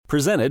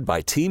Presented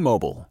by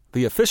T-Mobile,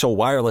 the official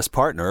wireless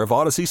partner of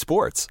Odyssey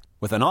Sports.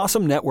 With an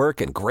awesome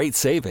network and great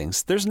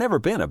savings, there's never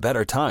been a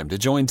better time to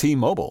join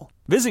T-Mobile.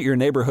 Visit your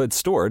neighborhood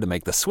store to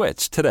make the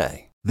switch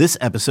today. This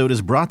episode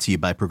is brought to you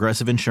by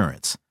Progressive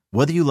Insurance.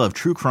 Whether you love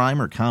true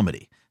crime or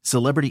comedy,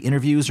 celebrity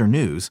interviews or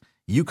news,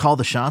 you call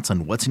the shots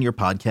on what's in your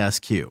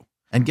podcast queue.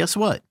 And guess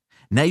what?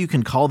 Now you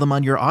can call them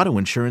on your auto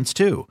insurance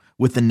too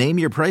with the Name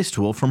Your Price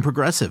tool from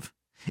Progressive.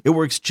 It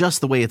works just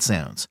the way it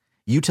sounds.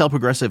 You tell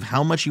Progressive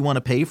how much you want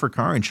to pay for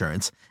car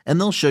insurance, and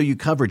they'll show you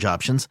coverage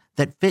options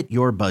that fit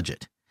your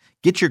budget.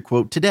 Get your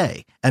quote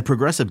today at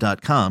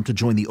Progressive.com to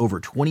join the over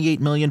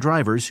 28 million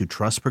drivers who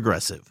trust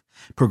Progressive.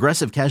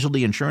 Progressive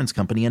Casualty Insurance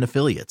Company and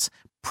Affiliates.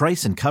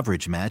 Price and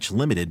coverage match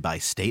limited by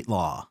state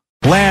law.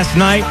 Last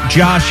night,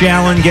 Josh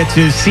Allen gets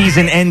his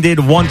season ended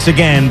once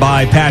again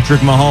by Patrick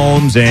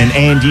Mahomes, and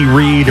Andy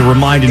Reid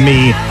reminded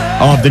me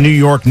of the New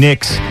York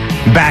Knicks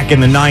back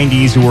in the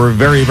 90s, who were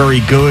very,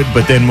 very good,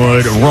 but then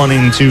would run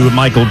into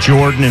Michael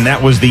Jordan, and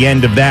that was the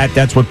end of that.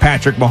 That's what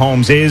Patrick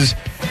Mahomes is.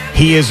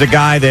 He is a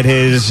guy that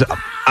has,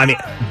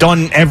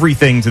 done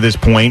everything to this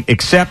point,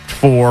 except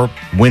for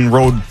win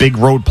big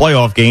road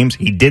playoff games.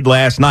 He did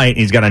last night.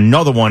 He's got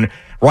another one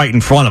right in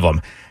front of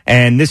him.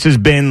 And this has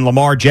been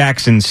Lamar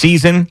Jackson's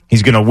season.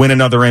 He's going to win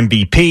another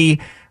MVP.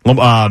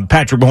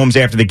 Patrick Mahomes,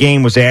 after the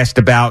game, was asked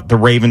about the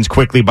Ravens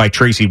quickly by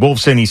Tracy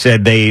Wolfson. He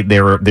said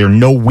there are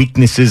no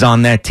weaknesses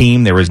on that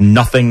team. There is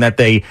nothing that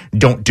they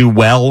don't do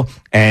well.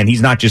 And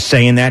he's not just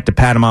saying that to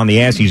pat him on the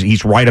ass.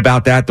 He's right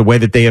about that, the way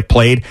that they have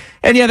played.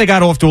 And yeah, they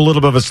got off to a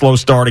little bit of a slow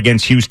start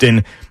against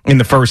Houston in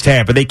the first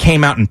half, but they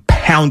came out and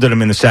pounded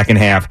them in the second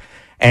half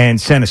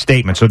and sent a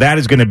statement. So that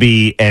is going to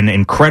be an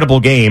incredible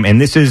game. And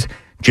this is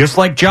just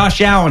like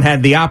Josh Allen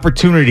had the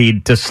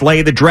opportunity to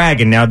slay the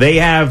dragon. Now, they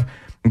have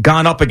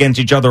gone up against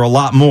each other a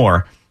lot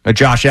more.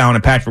 Josh Allen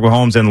and Patrick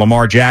Mahomes, and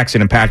Lamar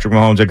Jackson and Patrick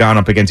Mahomes have gone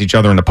up against each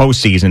other in the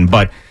postseason.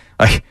 But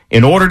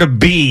in order to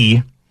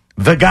be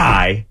the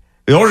guy,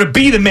 in order to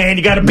be the man,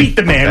 you got to beat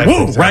the man. That's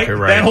Woo, exactly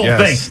right? That whole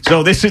thing.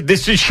 So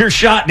this is your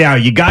shot now.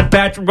 You got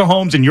Patrick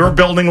Mahomes, and you're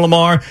building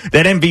Lamar.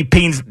 That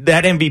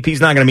MVP's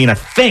not going to mean a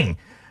thing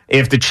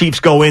if the Chiefs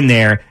go in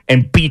there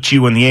and beat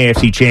you in the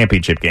AFC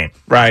Championship game.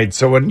 Right.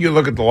 So when you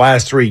look at the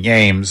last three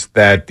games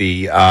that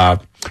the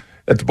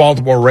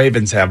Baltimore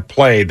Ravens have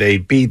played, they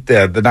beat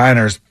the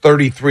Niners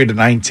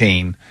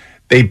 33-19.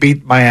 They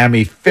beat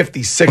Miami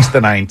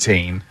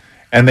 56-19,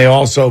 and they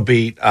also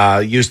beat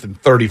Houston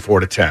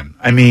 34-10.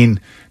 I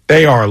mean,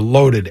 they are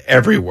loaded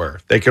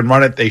everywhere. They can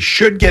run it. They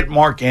should get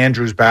Mark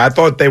Andrews back. I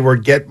thought they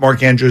would get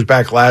Mark Andrews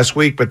back last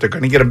week, but they're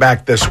going to get him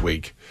back this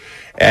week.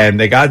 And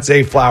they got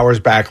Zay Flowers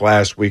back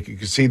last week. You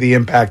can see the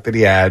impact that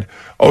he had.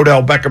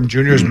 Odell Beckham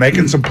Jr. is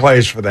making some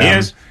plays for them.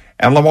 Yes.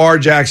 And Lamar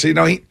Jackson,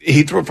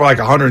 he threw for like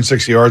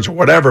 160 yards or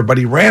whatever, but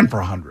he ran for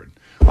 100.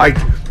 Like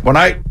when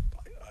I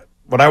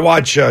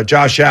watch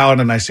Josh Allen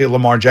and I see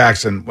Lamar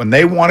Jackson, when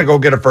they want to go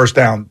get a first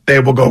down, they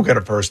will go get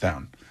a first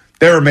down.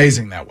 They're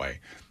amazing that way.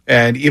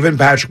 And even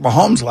Patrick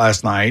Mahomes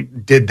last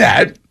night did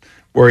that,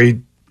 where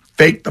he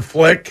faked the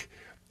flick,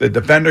 the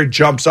defender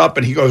jumps up,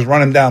 and he goes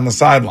running down the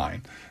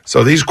sideline.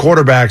 So these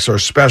quarterbacks are a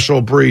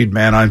special breed,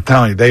 man. I'm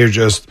telling you, they are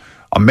just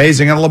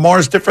amazing. And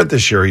Lamar's different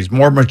this year. He's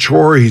more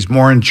mature. He's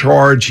more in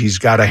charge. He's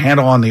got a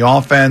handle on the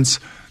offense.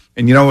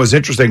 And, it was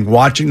interesting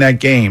watching that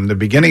game, the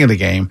beginning of the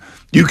game,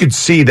 you could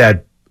see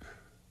that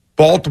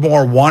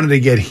Baltimore wanted to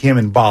get him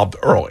involved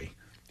early.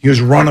 He was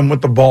running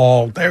with the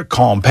ball. They were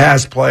calling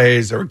pass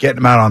plays. They were getting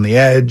him out on the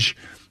edge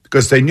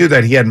because they knew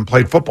that he hadn't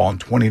played football in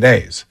 20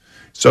 days.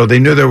 So they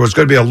knew there was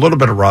going to be a little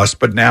bit of rust,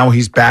 but now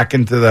he's back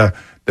into the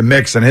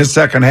mix, and his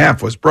second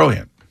half was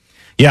brilliant.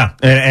 Yeah,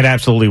 it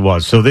absolutely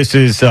was. So this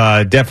is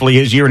definitely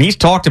his year, and he's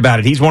talked about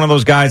it. He's one of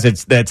those guys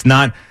that's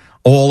not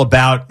all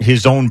about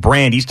his own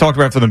brand. He's talked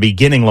about from the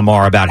beginning,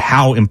 Lamar, about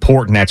how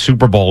important that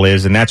Super Bowl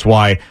is, and that's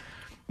why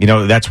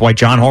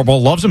John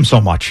Harbaugh loves him so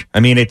much.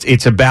 I mean,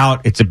 it's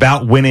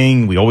about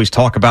winning. We always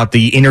talk about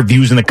the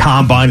interviews in the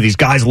combine. These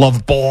guys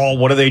love ball.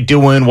 What are they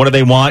doing? What do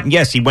they want? And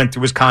yes, he went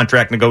through his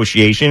contract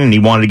negotiation, and he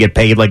wanted to get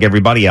paid like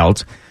everybody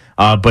else.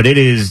 But it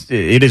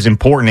is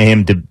important to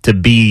him to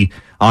be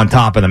on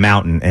top of the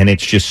mountain, and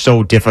it's just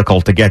so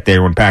difficult to get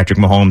there when Patrick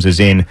Mahomes is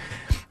in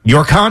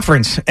your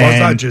conference. Well, it's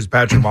not just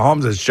Patrick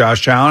Mahomes, it's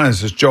Josh Allen,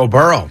 it's Joe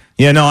Burrow.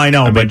 Yeah, no, I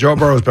know. But Joe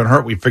Burrow's been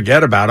hurt. We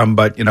forget about him.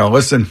 But,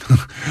 listen,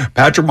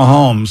 Patrick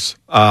Mahomes,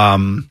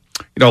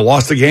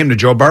 lost the game to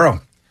Joe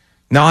Burrow.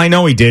 No, I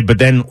know he did, but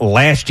then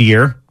last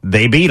year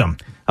they beat him.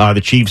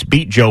 The Chiefs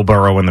beat Joe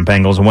Burrow and the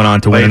Bengals and went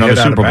on to win another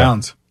Super Bowl.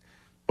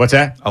 What's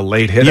that? A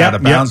late hit out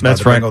of bounds by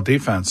the Bengal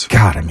defense.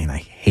 God, I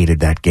hated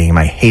that game.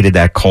 I hated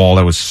that call.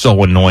 That was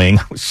so annoying.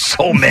 I was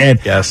so mad.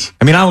 Yes.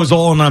 I was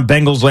all in on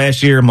Bengals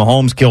last year.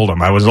 Mahomes killed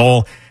him. I was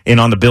all in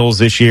on the Bills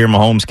this year.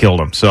 Mahomes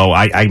killed him. So,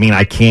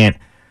 I can't.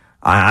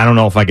 I don't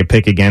know if I could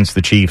pick against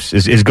the Chiefs.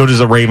 As good as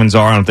the Ravens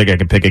are, I don't think I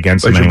could pick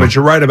against them anymore. But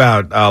you're right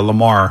about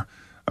Lamar.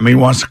 He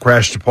wants to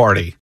crash the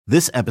party.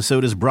 This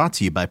episode is brought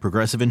to you by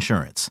Progressive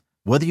Insurance.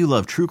 Whether you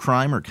love true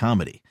crime or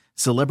comedy,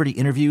 celebrity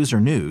interviews or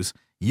news,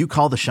 you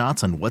call the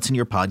shots on what's in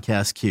your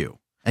podcast queue.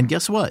 And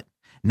guess what?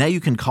 Now you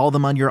can call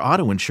them on your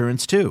auto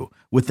insurance too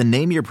with the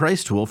Name Your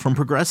Price tool from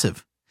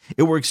Progressive.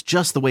 It works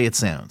just the way it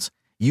sounds.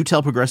 You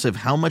tell Progressive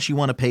how much you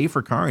want to pay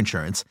for car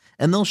insurance,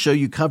 and they'll show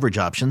you coverage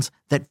options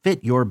that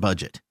fit your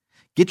budget.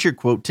 Get your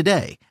quote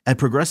today at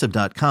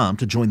Progressive.com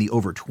to join the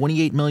over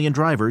 28 million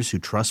drivers who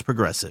trust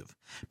Progressive.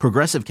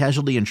 Progressive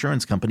Casualty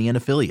Insurance Company and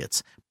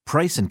Affiliates.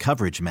 Price and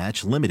coverage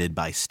match limited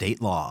by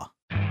state law.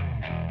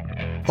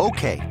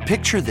 Okay,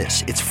 picture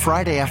this. It's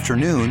Friday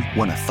afternoon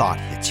when a thought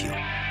hits you.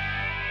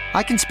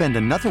 I can spend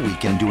another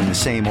weekend doing the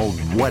same old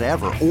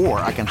whatever,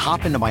 or I can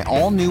hop into my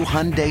all-new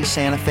Hyundai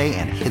Santa Fe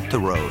and hit the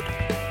road.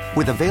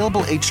 With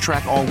available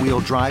H-Track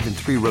all-wheel drive and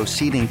 3-row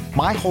seating,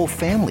 my whole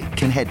family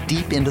can head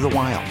deep into the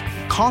wild.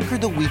 Conquer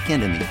the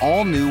weekend in the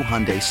all-new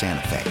Hyundai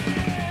Santa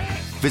Fe.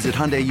 Visit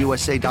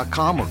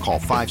HyundaiUSA.com or call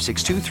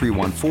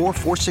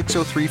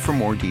 562-314-4603 for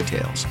more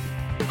details.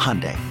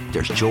 Hyundai,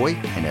 there's joy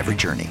in every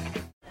journey.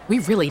 We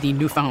really need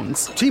new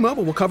phones.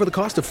 T-Mobile will cover the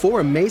cost of 4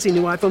 amazing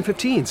new iPhone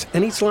 15s,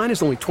 and each line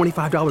is only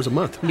 $25 a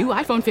month. New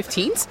iPhone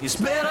 15s? It's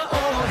better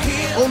over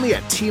here. Only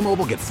at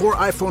T-Mobile, get 4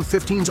 iPhone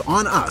 15s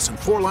on us and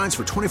 4 lines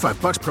for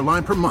 $25 per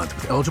line per month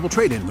with eligible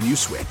trade-in when you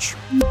switch.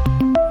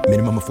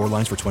 Minimum of 4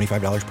 lines for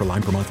 $25 per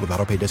line per month with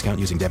autopay discount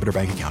using debit or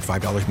bank account.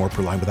 $5 more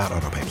per line without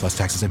autopay, plus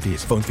taxes and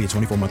fees. Phone fee at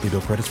 24 monthly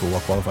bill credits for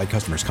well-qualified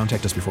customers.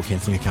 Contact us before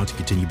canceling account to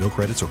continue bill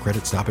credits or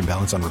credit stop and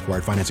balance on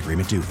required finance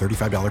agreement due.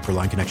 $35 per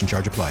line connection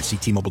charge applies. See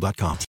T-Mobile.com.